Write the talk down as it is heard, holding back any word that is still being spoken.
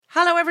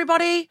Hello,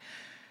 everybody.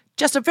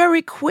 Just a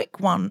very quick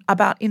one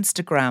about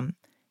Instagram.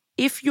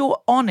 If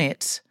you're on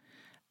it,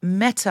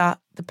 Meta,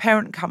 the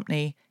parent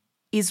company,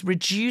 is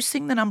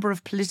reducing the number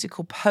of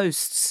political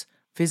posts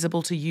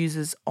visible to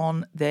users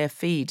on their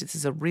feed. This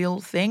is a real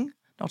thing,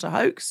 not a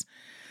hoax.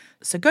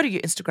 So go to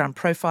your Instagram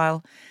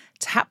profile,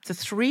 tap the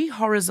 3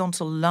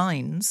 horizontal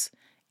lines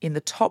in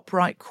the top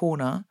right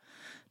corner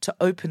to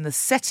open the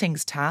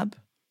Settings tab,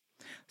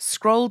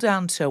 scroll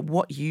down to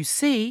What You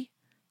See,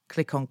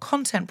 click on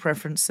Content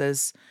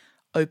Preferences,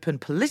 open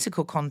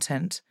Political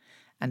Content,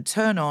 and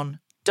turn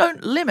on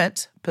Don't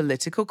Limit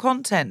Political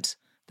Content.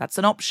 That's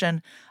an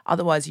option.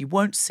 Otherwise, you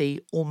won't see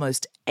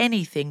almost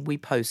anything we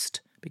post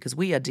because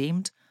we are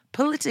deemed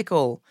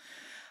political.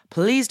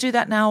 Please do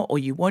that now, or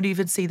you won't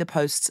even see the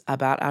posts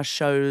about our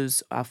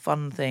shows, our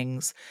fun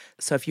things.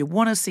 So if you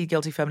want to see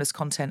Guilty Feminist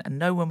content and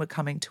know when we're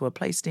coming to a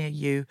place near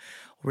you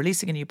or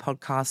releasing a new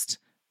podcast,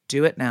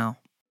 do it now.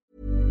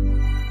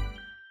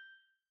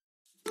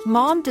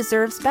 Mom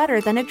deserves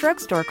better than a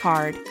drugstore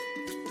card.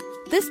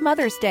 This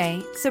Mother's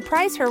Day,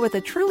 surprise her with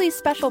a truly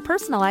special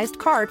personalized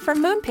card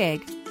from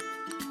Moonpig.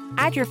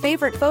 Add your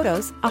favorite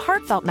photos, a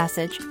heartfelt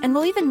message, and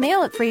we'll even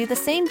mail it for you the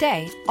same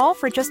day, all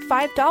for just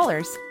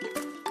 $5.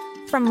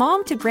 From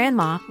mom to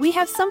grandma, we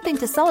have something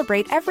to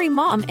celebrate every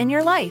mom in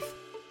your life.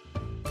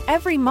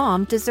 Every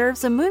mom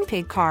deserves a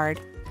Moonpig card.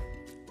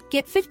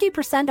 Get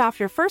 50% off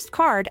your first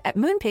card at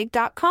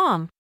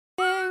moonpig.com.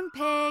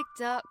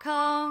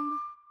 Moonpig.com.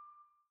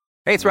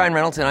 Hey, it's Ryan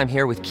Reynolds, and I'm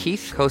here with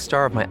Keith,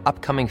 co-star of my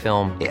upcoming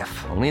film, If,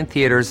 only in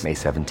theaters May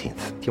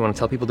 17th. Do you want to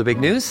tell people the big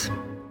news?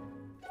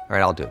 All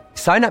right, I'll do it.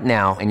 Sign up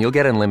now and you'll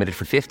get unlimited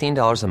for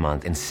 $15 a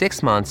month and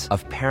 6 months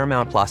of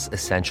Paramount Plus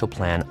Essential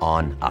Plan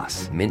on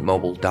us.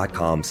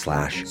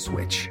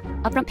 MintMobile.com/switch.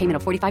 Upfront payment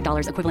of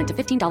 $45 equivalent to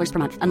 $15 per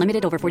month.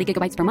 Unlimited over 40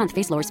 gigabytes per month.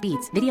 Face lower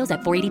speeds. Videos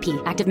at 480p.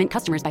 Active Mint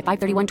customers by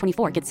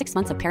 531.24 get 6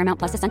 months of Paramount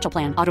Plus Essential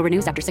Plan. Auto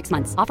renews after 6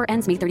 months. Offer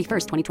ends May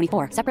 31st,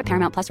 2024. Separate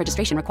Paramount Plus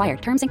registration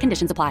required. Terms and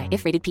conditions apply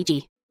if rated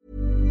PG.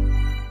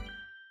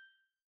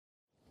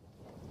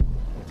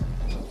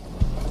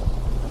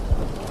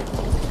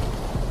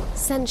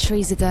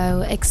 Centuries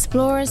ago,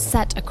 explorers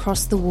set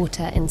across the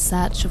water in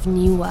search of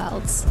new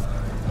worlds.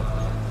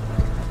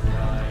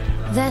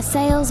 Their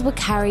sails were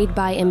carried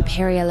by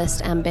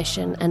imperialist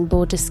ambition and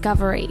bore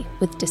discovery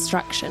with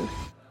destruction.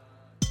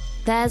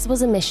 Theirs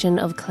was a mission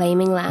of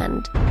claiming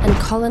land and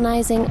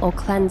colonizing or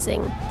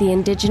cleansing the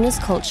indigenous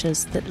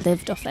cultures that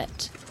lived off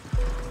it.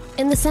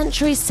 In the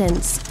centuries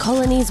since,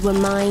 colonies were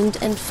mined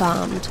and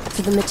farmed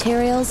for the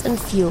materials and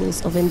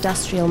fuels of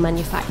industrial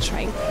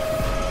manufacturing.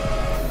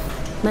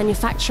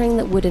 Manufacturing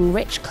that would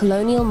enrich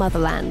colonial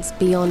motherlands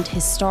beyond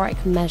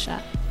historic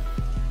measure.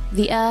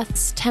 The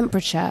Earth's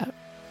temperature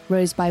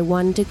rose by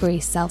 1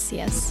 degree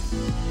Celsius.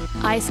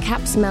 Ice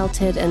caps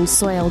melted and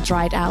soil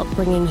dried out,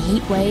 bringing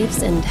heat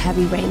waves and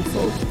heavy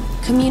rainfall.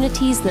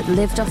 Communities that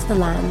lived off the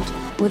land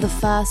were the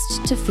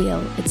first to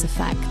feel its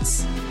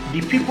effects.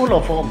 The people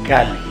of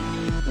Ogali,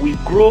 we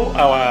grow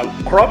our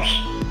crops,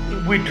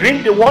 we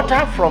drink the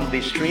water from the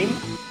stream,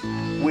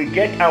 we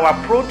get our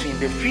protein,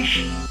 the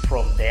fish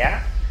from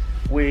there.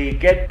 We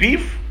get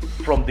beef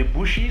from the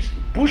bushes,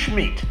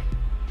 bushmeat.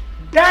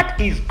 That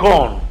is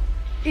gone.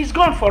 It's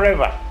gone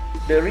forever.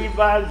 The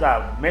rivers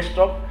are messed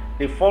up.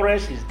 The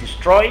forest is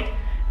destroyed.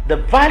 The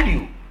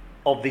value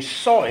of the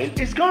soil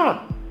is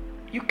gone.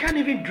 You can't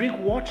even drink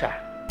water.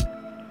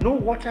 No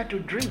water to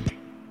drink.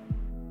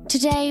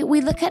 Today, we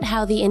look at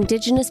how the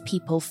indigenous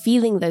people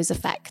feeling those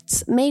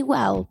effects may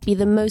well be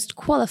the most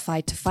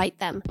qualified to fight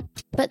them,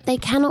 but they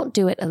cannot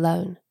do it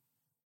alone.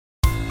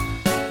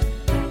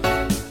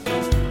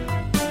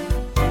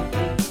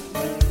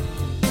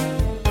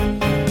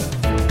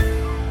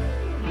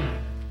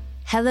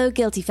 Hello,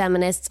 Guilty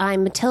Feminists.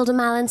 I'm Mathilda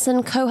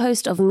Mallinson,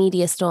 co-host of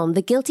Media Storm,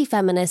 the Guilty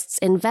Feminists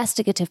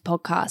investigative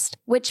podcast,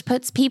 which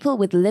puts people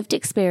with lived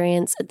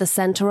experience at the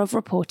center of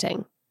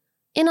reporting.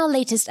 In our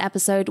latest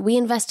episode, we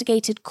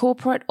investigated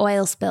corporate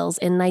oil spills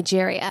in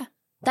Nigeria.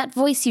 That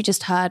voice you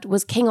just heard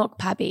was King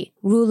Okpabi,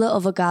 ruler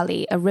of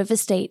Ogali, a river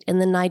state in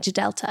the Niger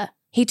Delta.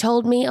 He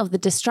told me of the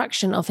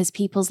destruction of his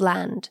people's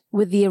land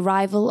with the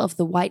arrival of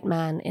the white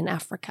man in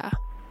Africa.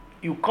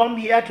 You come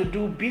here to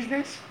do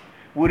business?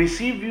 We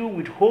receive you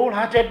with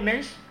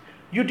wholeheartedness.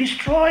 You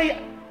destroy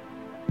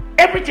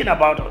everything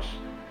about us.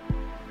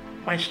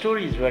 My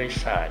story is very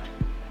sad.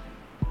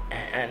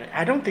 And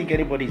I don't think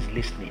anybody is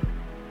listening.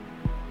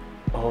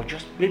 Or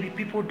just maybe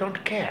people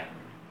don't care.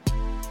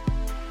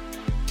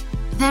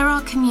 There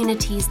are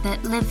communities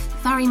that live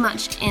very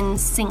much in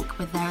sync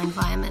with their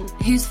environment,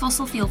 whose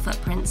fossil fuel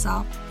footprints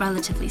are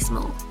relatively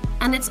small.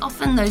 And it's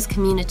often those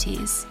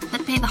communities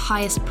that pay the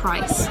highest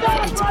price for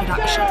its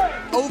production.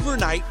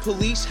 Overnight,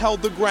 police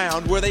held the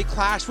ground where they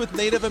clashed with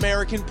Native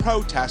American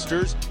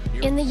protesters.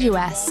 In the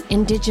US,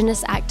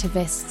 indigenous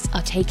activists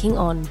are taking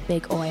on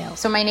big oil.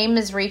 So my name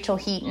is Rachel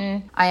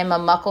Heaton. I am a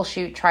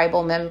Muckleshoot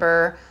tribal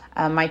member.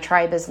 My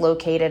tribe is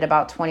located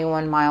about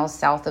 21 miles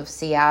south of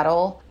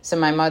Seattle. So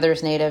my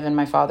mother's Native and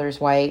my father's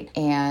white,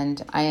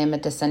 and I am a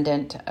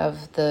descendant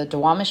of the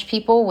Duwamish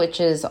people, which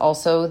is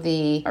also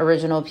the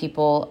original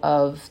people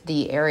of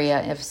the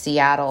area of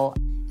Seattle.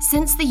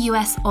 Since the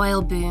US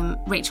oil boom,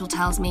 Rachel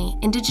tells me,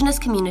 Indigenous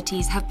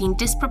communities have been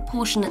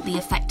disproportionately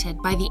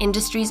affected by the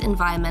industry's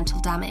environmental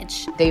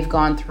damage. They've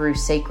gone through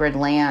sacred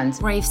lands.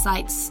 Grave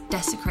sites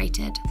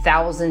desecrated.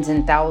 Thousands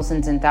and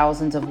thousands and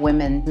thousands of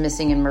women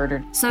missing and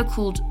murdered.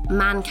 So-called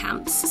man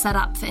camps set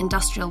up for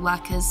industrial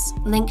workers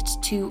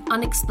linked to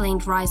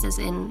unexplained rises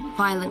in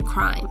violent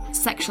crime,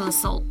 sexual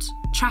assault,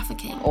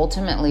 trafficking.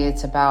 Ultimately,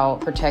 it's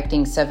about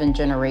protecting 7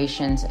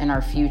 generations in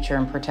our future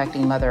and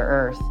protecting Mother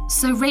Earth.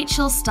 So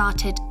Rachel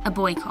started a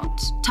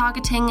boycott,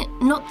 targeting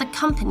not the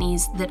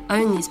companies that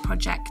own these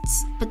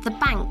projects, but the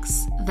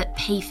banks that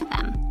pay for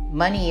them.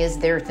 Money is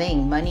their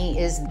thing. Money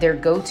is their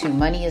go-to.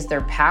 Money is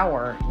their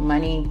power.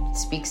 Money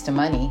speaks to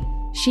money.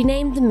 She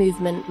named the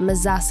movement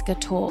Mazaska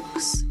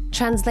Talks,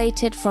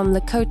 translated from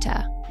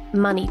Lakota,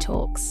 money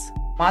talks.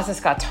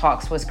 Mazaska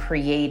Talks was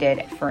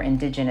created for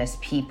Indigenous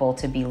people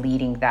to be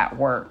leading that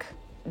work.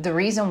 The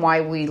reason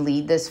why we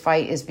lead this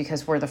fight is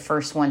because we're the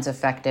first ones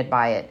affected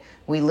by it.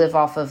 We live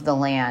off of the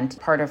land.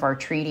 Part of our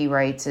treaty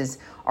rights is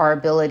our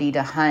ability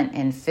to hunt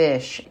and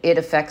fish. It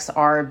affects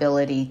our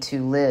ability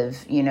to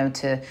live,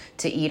 to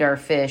eat our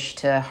fish,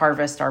 to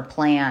harvest our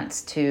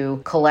plants, to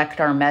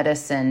collect our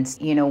medicines.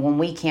 When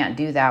we can't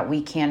do that,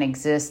 we can't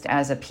exist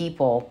as a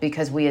people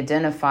because we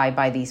identify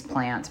by these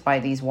plants, by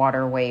these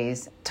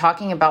waterways.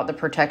 Talking about the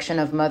protection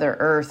of Mother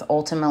Earth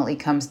ultimately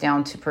comes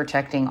down to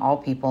protecting all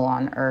people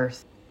on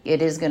Earth.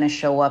 It is going to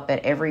show up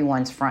at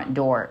everyone's front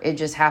door. It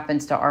just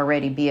happens to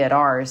already be at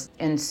ours.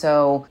 And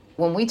so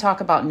when we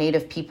talk about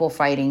Native people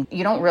fighting,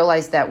 you don't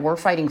realize that we're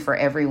fighting for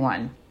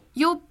everyone.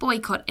 Your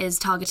boycott is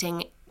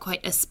targeting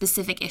quite a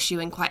specific issue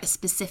in quite a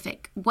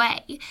specific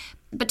way.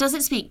 But does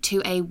it speak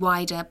to a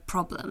wider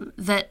problem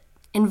that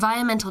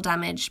environmental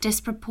damage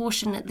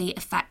disproportionately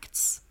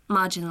affects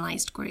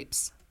marginalized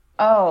groups?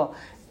 Oh,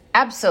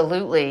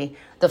 absolutely.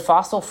 The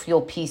fossil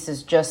fuel piece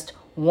is just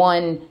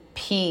one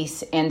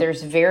piece, and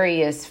there's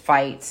various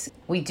fights.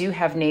 We do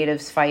have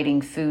Natives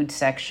fighting food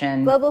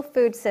section. Global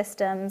food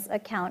systems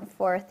account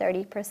for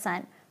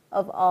 30%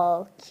 of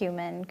all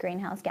human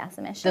greenhouse gas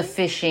emissions. The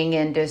fishing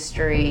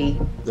industry.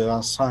 There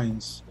are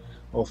signs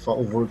of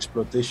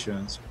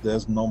overexploitation.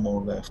 There's no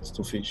more left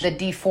to fish. The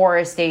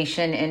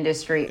deforestation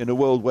industry. In a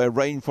world where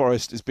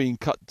rainforest is being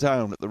cut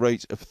down at the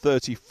rate of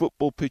 30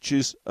 football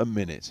pitches a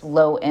minute.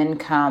 Low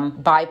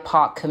income,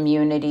 BIPOC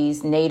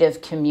communities,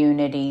 Native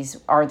communities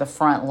are the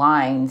front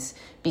lines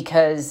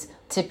because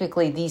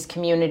typically these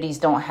communities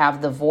don't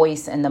have the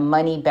voice and the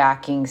money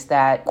backings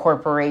that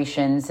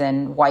corporations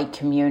and white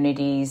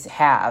communities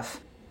have.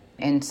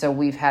 And so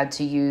we've had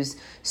to use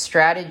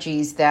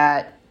strategies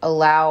that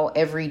allow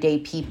everyday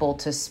people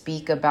to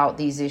speak about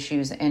these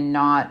issues and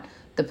not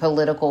the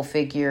political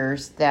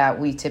figures that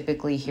we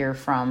typically hear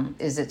from.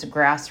 It's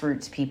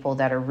grassroots people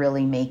that are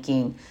really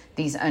making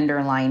these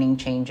underlining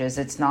changes.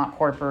 It's not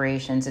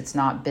corporations, it's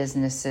not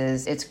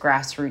businesses, it's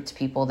grassroots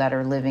people that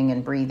are living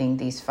and breathing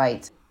these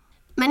fights.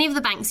 Many of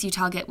the banks you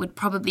target would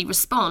probably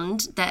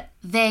respond that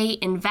they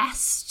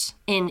invest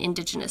in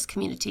Indigenous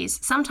communities,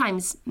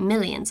 sometimes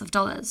millions of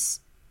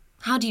dollars.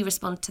 How do you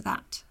respond to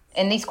that?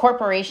 And these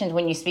corporations,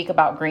 when you speak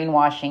about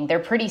greenwashing, they're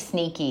pretty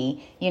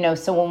sneaky.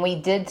 So when we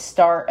did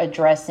start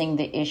addressing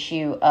the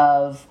issue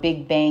of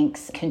big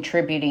banks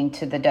contributing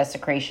to the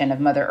desecration of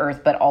Mother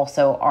Earth, but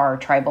also our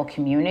tribal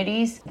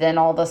communities, then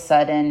all of a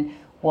sudden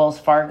Wells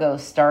Fargo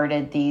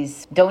started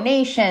these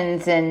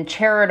donations and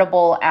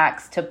charitable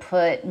acts to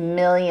put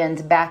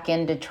millions back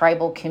into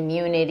tribal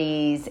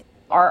communities.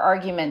 Our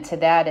argument to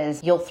that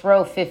is you'll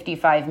throw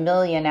 $55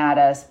 million at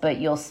us, but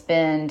you'll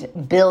spend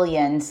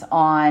billions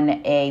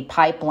on a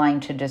pipeline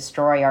to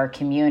destroy our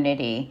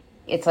community.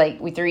 It's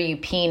like we threw you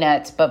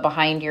peanuts, but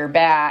behind your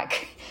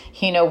back,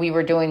 we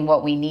were doing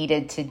what we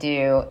needed to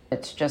do.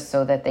 It's just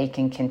so that they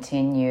can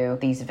continue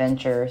these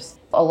ventures.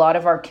 A lot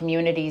of our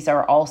communities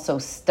are also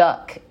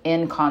stuck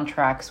in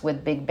contracts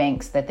with big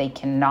banks that they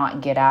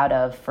cannot get out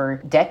of for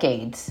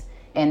decades,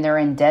 and they're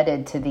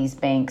indebted to these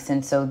banks.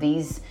 And so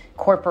these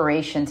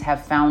corporations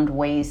have found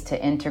ways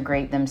to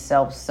integrate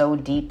themselves so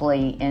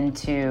deeply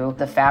into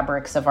the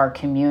fabrics of our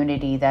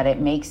community that it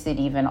makes it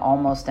even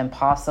almost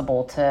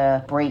impossible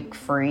to break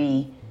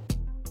free.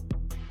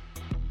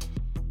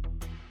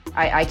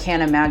 I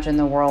can't imagine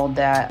the world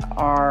that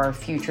our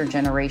future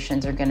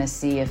generations are going to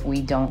see if we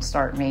don't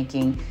start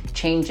making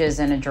changes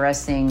and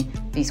addressing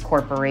these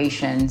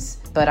corporations.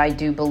 But I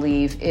do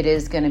believe it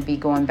is going to be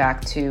going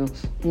back to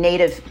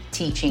Native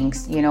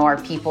teachings,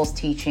 our people's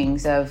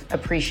teachings of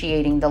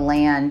appreciating the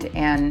land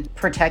and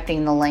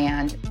protecting the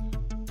land.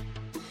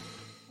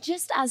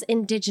 Just as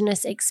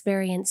Indigenous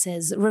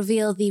experiences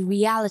reveal the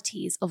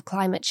realities of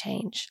climate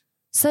change,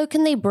 So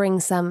can they bring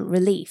some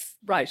relief?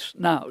 Right,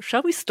 now,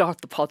 shall we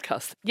start the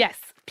podcast? Yes,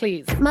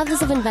 please.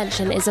 Mothers of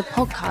Invention is a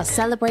podcast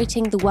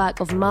celebrating the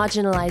work of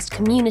marginalised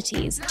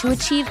communities to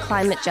achieve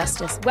climate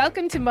justice.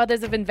 Welcome to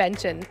Mothers of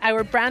Invention,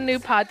 our brand new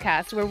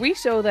podcast where we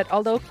show that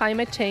although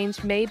climate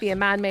change may be a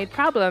man-made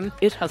problem,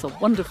 it has a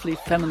wonderfully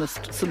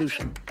feminist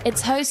solution.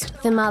 Its host,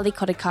 Thimali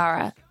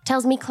Kodikara,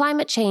 tells me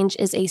climate change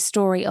is a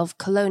story of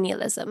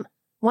colonialism,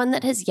 one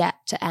that has yet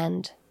to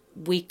end.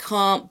 We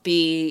can't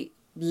be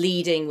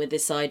leading with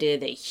this idea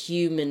that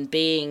human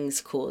beings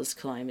cause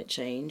climate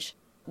change.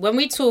 When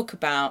we talk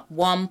about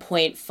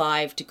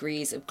 1.5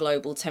 degrees of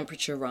global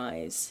temperature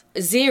rise,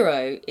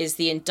 0 is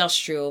the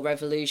Industrial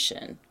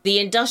Revolution. The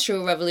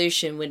Industrial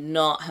Revolution would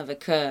not have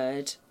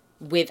occurred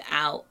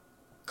without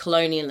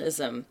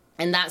colonialism.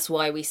 And that's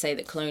why we say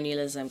that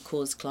colonialism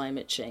caused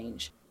climate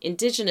change.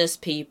 Indigenous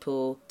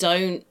people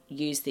don't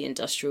use the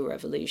Industrial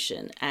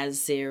Revolution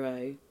as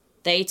 0.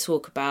 They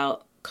talk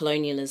about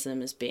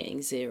colonialism as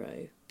being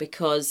 0.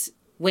 Because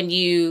when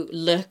you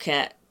look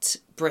at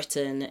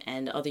Britain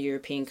and other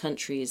European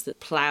countries that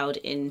ploughed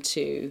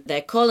into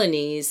their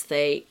colonies,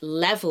 they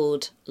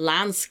levelled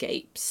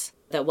landscapes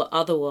that were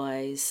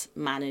otherwise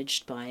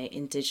managed by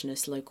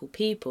Indigenous local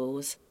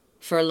peoples.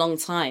 For a long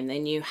time, they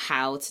knew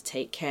how to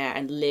take care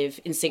and live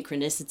in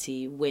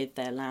synchronicity with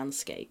their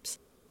landscapes.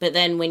 But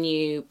then when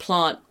you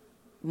plant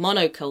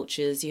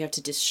monocultures, you have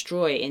to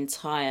destroy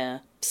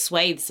entire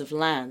swathes of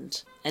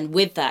land. And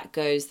with that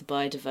goes the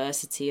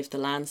biodiversity of the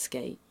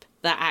landscape.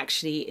 That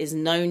actually is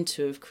known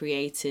to have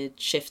created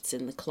shifts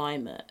in the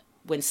climate.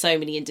 When so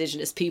many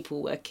Indigenous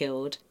people were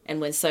killed and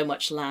when so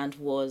much land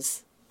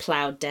was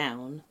ploughed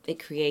down,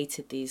 it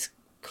created these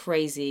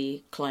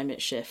crazy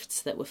climate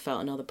shifts that were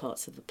felt in other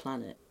parts of the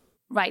planet.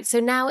 Right,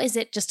 so now is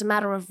it just a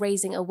matter of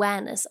raising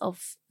awareness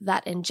of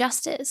that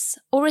injustice?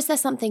 Or is there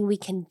something we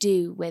can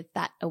do with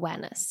that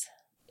awareness?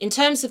 In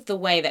terms of the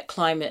way that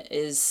climate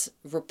is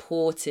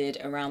reported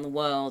around the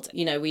world,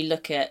 we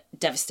look at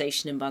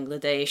devastation in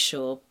Bangladesh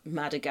or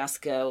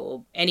Madagascar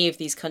or any of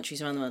these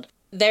countries around the world.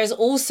 There's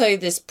also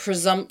this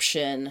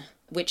presumption,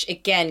 which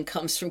again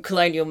comes from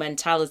colonial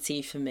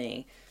mentality for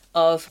me,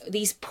 of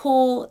these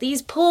poor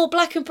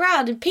black and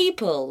brown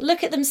people.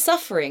 Look at them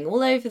suffering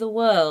all over the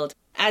world,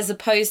 as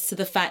opposed to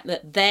the fact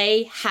that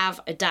they have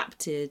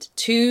adapted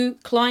to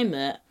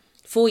climate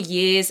for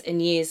years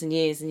and years and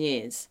years and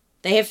years.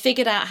 They have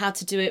figured out how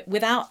to do it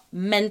without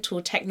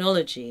mental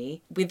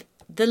technology, with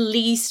the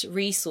least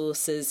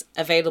resources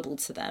available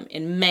to them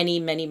in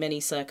many, many, many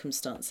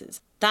circumstances.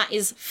 That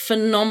is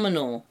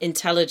phenomenal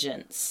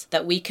intelligence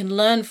that we can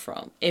learn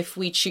from if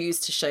we choose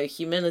to show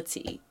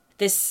humility.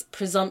 This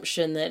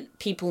presumption that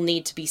people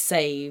need to be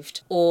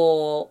saved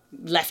or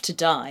left to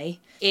die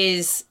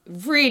is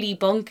really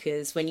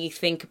bonkers when you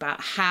think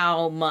about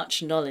how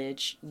much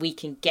knowledge we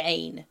can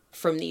gain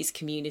from these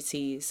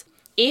communities.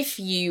 If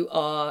you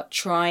are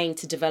trying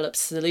to develop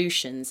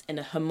solutions in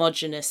a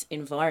homogeneous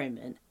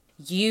environment,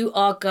 you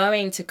are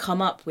going to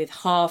come up with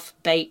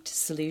half-baked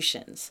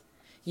solutions.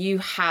 You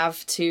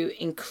have to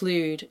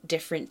include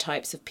different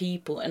types of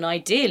people, and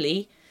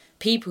ideally,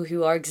 people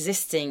who are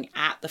existing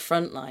at the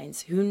front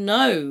lines, who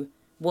know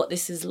what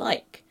this is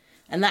like.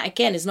 And that,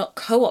 again, is not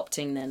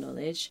co-opting their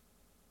knowledge.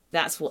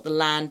 That's what the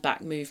land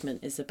back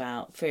movement is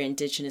about for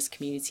Indigenous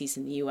communities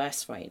in the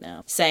US right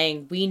now.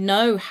 Saying, we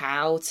know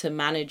how to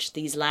manage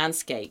these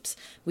landscapes.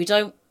 We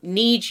don't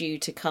need you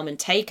to come and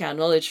take our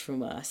knowledge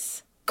from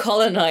us,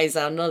 colonize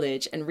our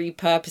knowledge and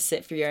repurpose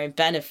it for your own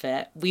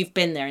benefit. We've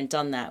been there and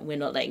done that. We're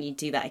not letting you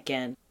do that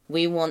again.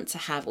 We want to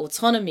have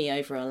autonomy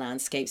over our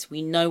landscapes.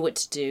 We know what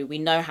to do. We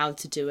know how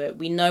to do it.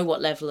 We know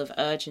what level of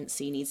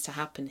urgency needs to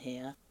happen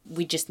here.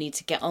 We just need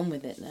to get on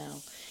with it now.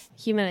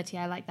 Humility,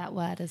 I like that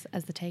word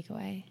as the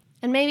takeaway.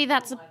 And maybe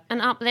that's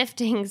an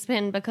uplifting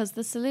spin because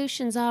the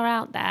solutions are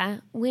out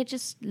there. We're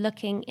just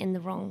looking in the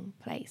wrong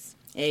place.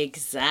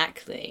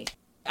 Exactly.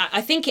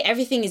 I think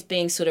everything is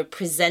being sort of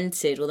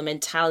presented, or the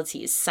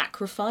mentality is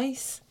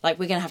sacrifice. Like,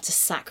 we're going to have to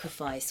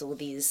sacrifice all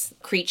these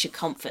creature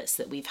comforts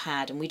that we've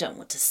had and we don't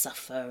want to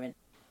suffer. And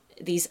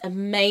these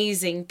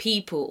amazing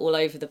people all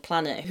over the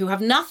planet who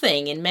have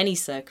nothing in many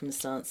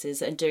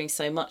circumstances and doing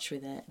so much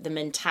with it. The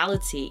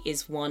mentality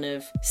is one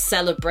of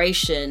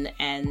celebration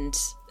and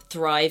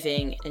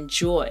thriving and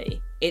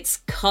joy. It's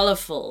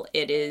colourful.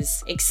 It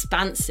is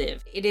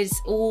expansive. It is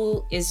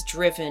all is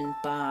driven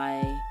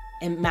by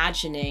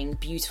imagining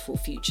beautiful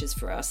futures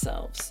for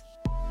ourselves.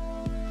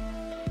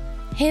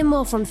 Hear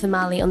more from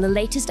Thimali on the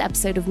latest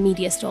episode of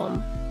Media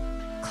Storm.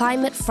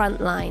 Climate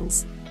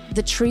Frontlines,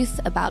 the truth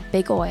about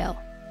big oil.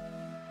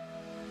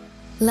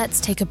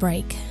 Let's take a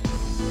break.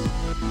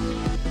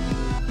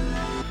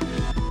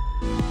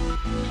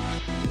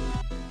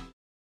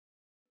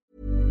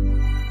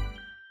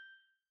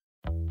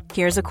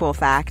 Here's a cool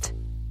fact.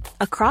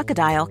 A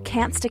crocodile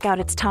can't stick out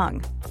its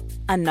tongue.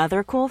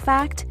 Another cool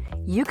fact,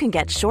 you can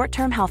get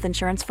short-term health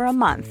insurance for a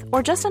month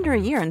or just under a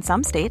year in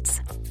some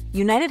states.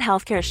 United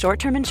Healthcare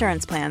short-term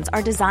insurance plans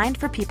are designed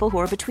for people who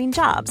are between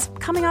jobs,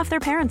 coming off their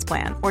parents'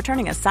 plan, or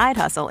turning a side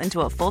hustle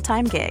into a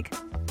full-time gig.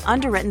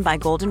 Underwritten by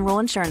Golden Rule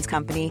Insurance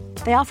Company,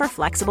 they offer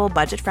flexible,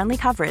 budget-friendly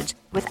coverage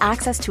with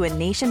access to a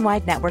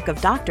nationwide network of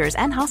doctors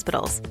and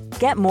hospitals.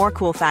 Get more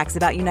cool facts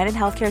about United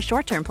Healthcare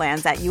short-term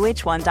plans at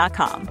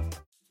uh1.com.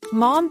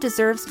 Mom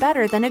deserves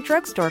better than a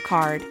drugstore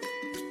card.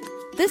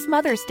 This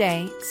Mother's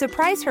Day,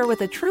 surprise her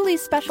with a truly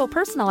special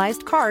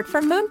personalized card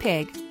from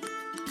Moonpig.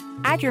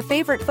 Add your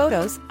favorite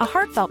photos, a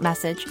heartfelt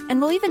message,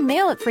 and we'll even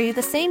mail it for you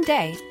the same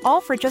day,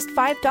 all for just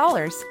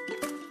 $5.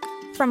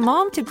 From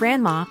mom to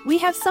grandma, we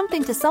have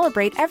something to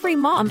celebrate every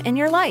mom in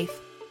your life.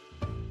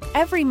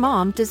 Every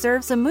mom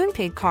deserves a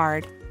Moonpig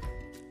card.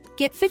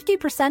 Get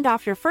 50%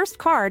 off your first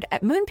card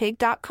at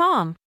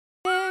moonpig.com.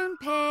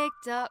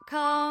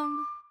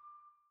 Moonpig.com.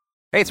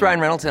 Hey, it's Ryan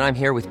Reynolds, and I'm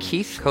here with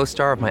Keith,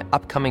 co-star of my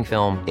upcoming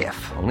film,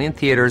 If, only in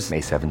theaters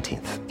May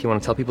 17th. Do you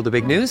want to tell people the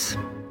big news?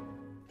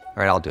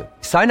 All right, I'll do it.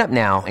 Sign up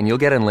now and you'll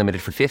get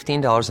unlimited for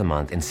 $15 a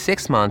month and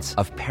 6 months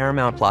of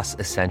Paramount Plus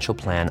Essential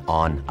Plan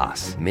on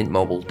us.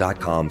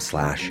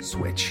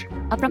 MintMobile.com/switch.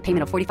 Upfront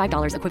payment of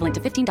 $45 equivalent to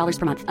 $15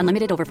 per month.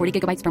 Unlimited over 40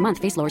 gigabytes per month.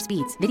 Face lower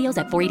speeds. Videos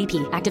at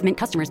 480p. Active Mint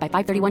customers by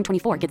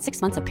 531.24 get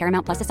 6 months of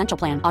Paramount Plus Essential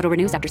Plan. Auto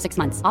renews after 6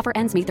 months. Offer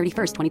ends May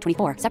 31st,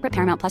 2024. Separate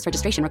Paramount Plus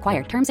registration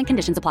required. Terms and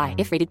conditions apply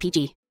if rated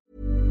PG.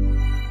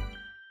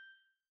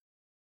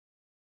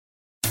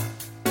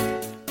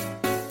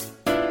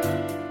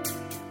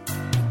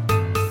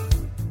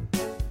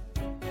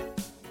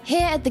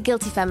 Here at The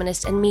Guilty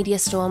Feminist and Media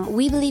Storm,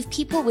 we believe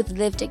people with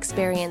lived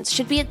experience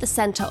should be at the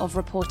centre of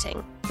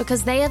reporting,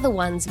 because they are the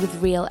ones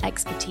with real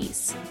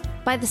expertise.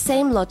 By the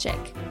same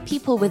logic,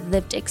 people with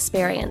lived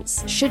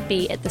experience should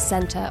be at the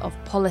centre of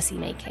policy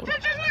making.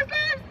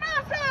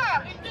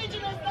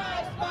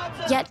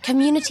 Yet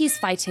communities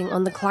fighting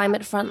on the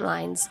climate front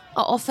lines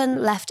are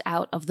often left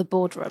out of the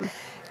boardroom.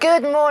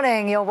 Good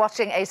morning. You're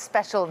watching a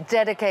special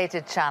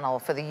dedicated channel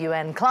for the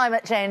UN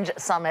Climate Change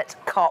Summit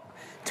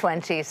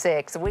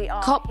COP26.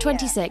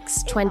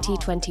 COP26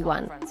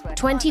 2021.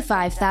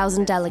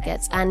 25,000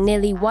 delegates and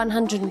nearly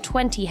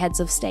 120 heads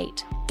of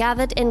state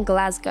gathered in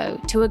Glasgow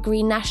to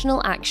agree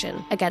national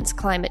action against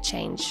climate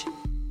change.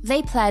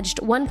 They pledged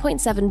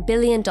 $1.7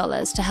 billion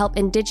to help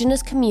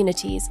Indigenous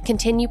communities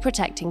continue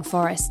protecting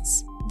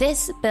forests.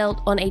 This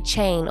built on a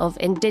chain of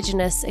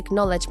Indigenous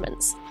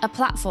acknowledgements, a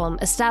platform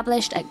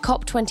established at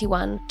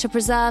COP21 to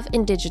preserve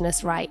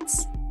Indigenous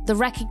rights, the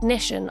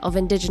recognition of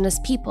Indigenous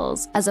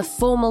peoples as a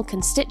formal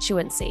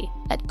constituency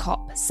at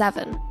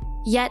COP7.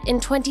 Yet in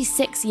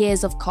 26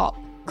 years of COP,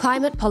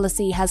 climate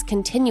policy has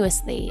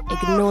continuously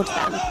ignored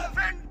them.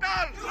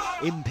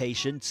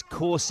 Impatience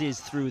courses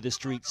through the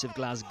streets of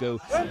Glasgow.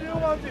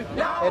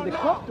 And the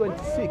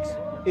COP26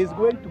 is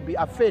going to be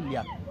a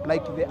failure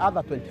like the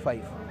other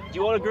 25. Do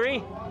you all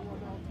agree?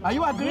 Are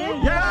you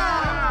agreeing?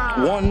 Yeah!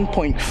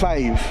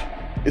 1.5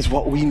 is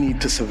what we need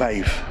to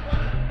survive.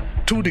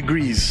 2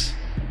 degrees,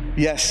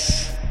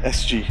 yes,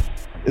 SG,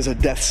 is a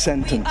death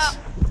sentence. We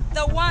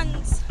are the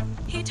ones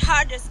hit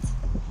hardest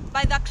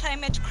by the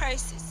climate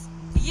crisis,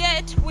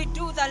 yet we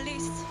do the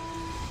least.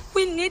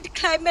 We need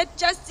climate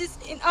justice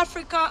in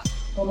Africa.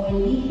 Como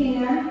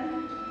indígena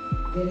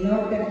del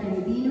norte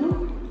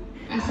argentino,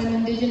 as an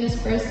indigenous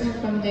person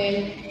from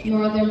the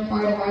northern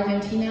part of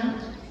Argentina,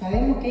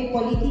 sabemos que hay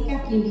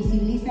políticas que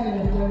invisibilizan a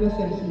los pueblos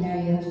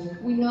originarios.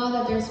 We know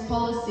that there's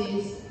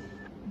policies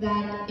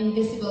that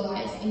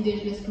invisibilize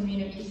indigenous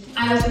communities.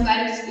 I was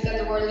invited to speak at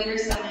the World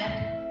Leaders Summit,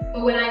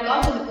 but when I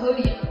got to the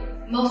podium,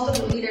 most of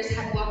the leaders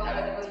had walked out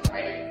of the room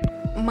already.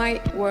 My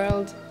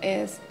world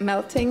is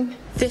melting.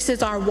 This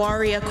is our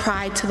warrior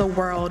cry to the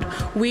world.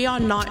 We are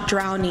not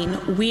drowning,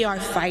 we are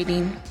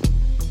fighting.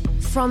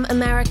 From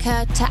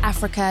America to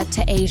Africa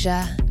to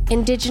Asia,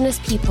 Indigenous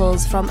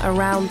peoples from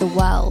around the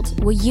world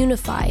were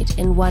unified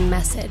in one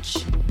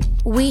message.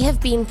 We have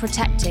been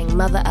protecting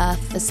Mother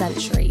Earth for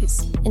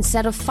centuries.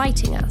 Instead of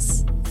fighting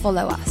us,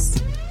 follow us.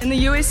 In the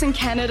US and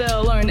Canada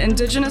alone,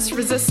 Indigenous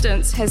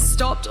resistance has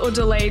stopped or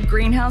delayed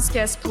greenhouse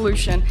gas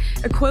pollution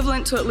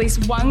equivalent to at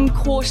least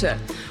 1/4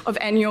 of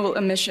annual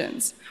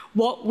emissions.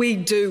 What we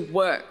do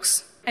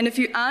works. And if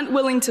you aren't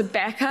willing to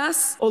back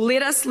us or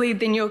let us lead,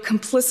 then you're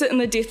complicit in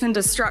the death and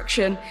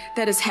destruction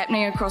that is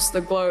happening across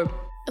the globe.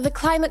 The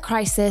climate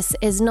crisis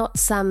is not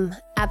some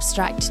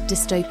abstract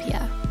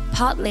dystopia,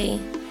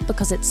 partly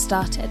because it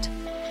started,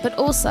 but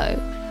also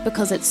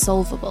because it's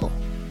solvable.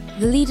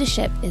 The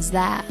leadership is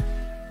there.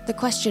 The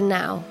question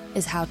now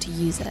is how to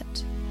use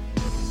it.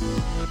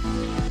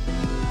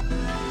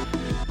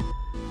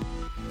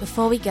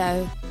 Before we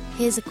go,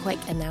 here's a quick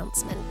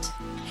announcement.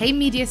 Hey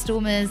Media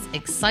Stormers,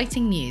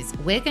 exciting news.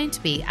 We're going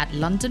to be at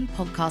London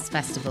Podcast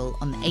Festival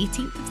on the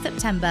 18th of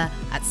September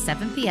at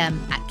 7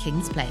 p.m. at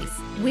King's Place.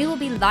 We will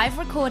be live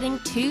recording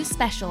 2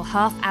 special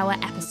half-hour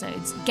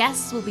episodes.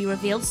 Guests will be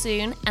revealed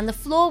soon, and the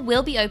floor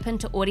will be open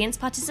to audience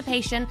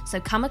participation, so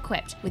come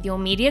equipped with your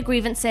media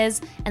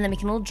grievances, and then we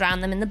can all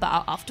drown them in the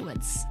bar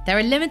afterwards. There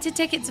are limited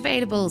tickets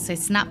available, so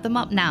snap them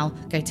up now.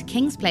 Go to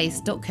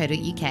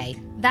kingsplace.co.uk.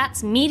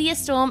 That's Media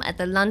Storm at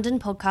the London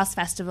Podcast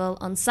Festival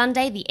on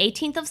Sunday, the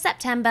 18th of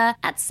September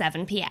at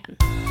 7 p.m.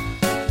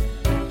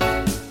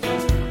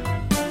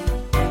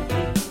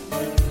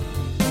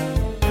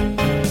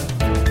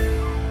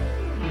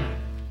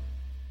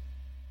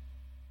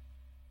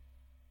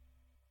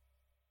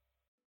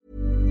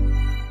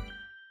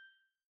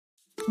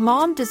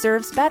 Mom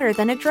deserves better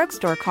than a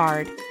drugstore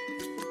card.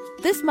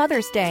 This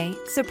Mother's Day,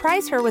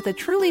 surprise her with a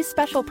truly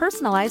special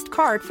personalized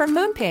card from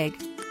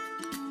Moonpig.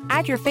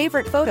 Add your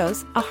favorite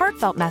photos, a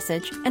heartfelt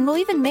message, and we'll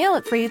even mail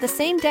it for you the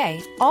same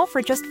day, all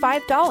for just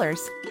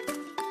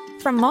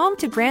 $5. From mom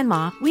to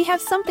grandma, we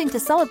have something to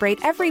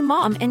celebrate every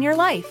mom in your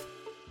life.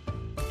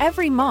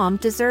 Every mom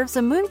deserves a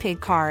Moonpig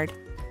card.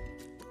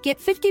 Get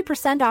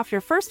 50% off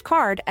your first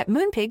card at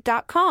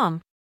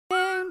moonpig.com.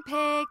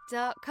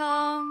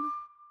 Moonpig.com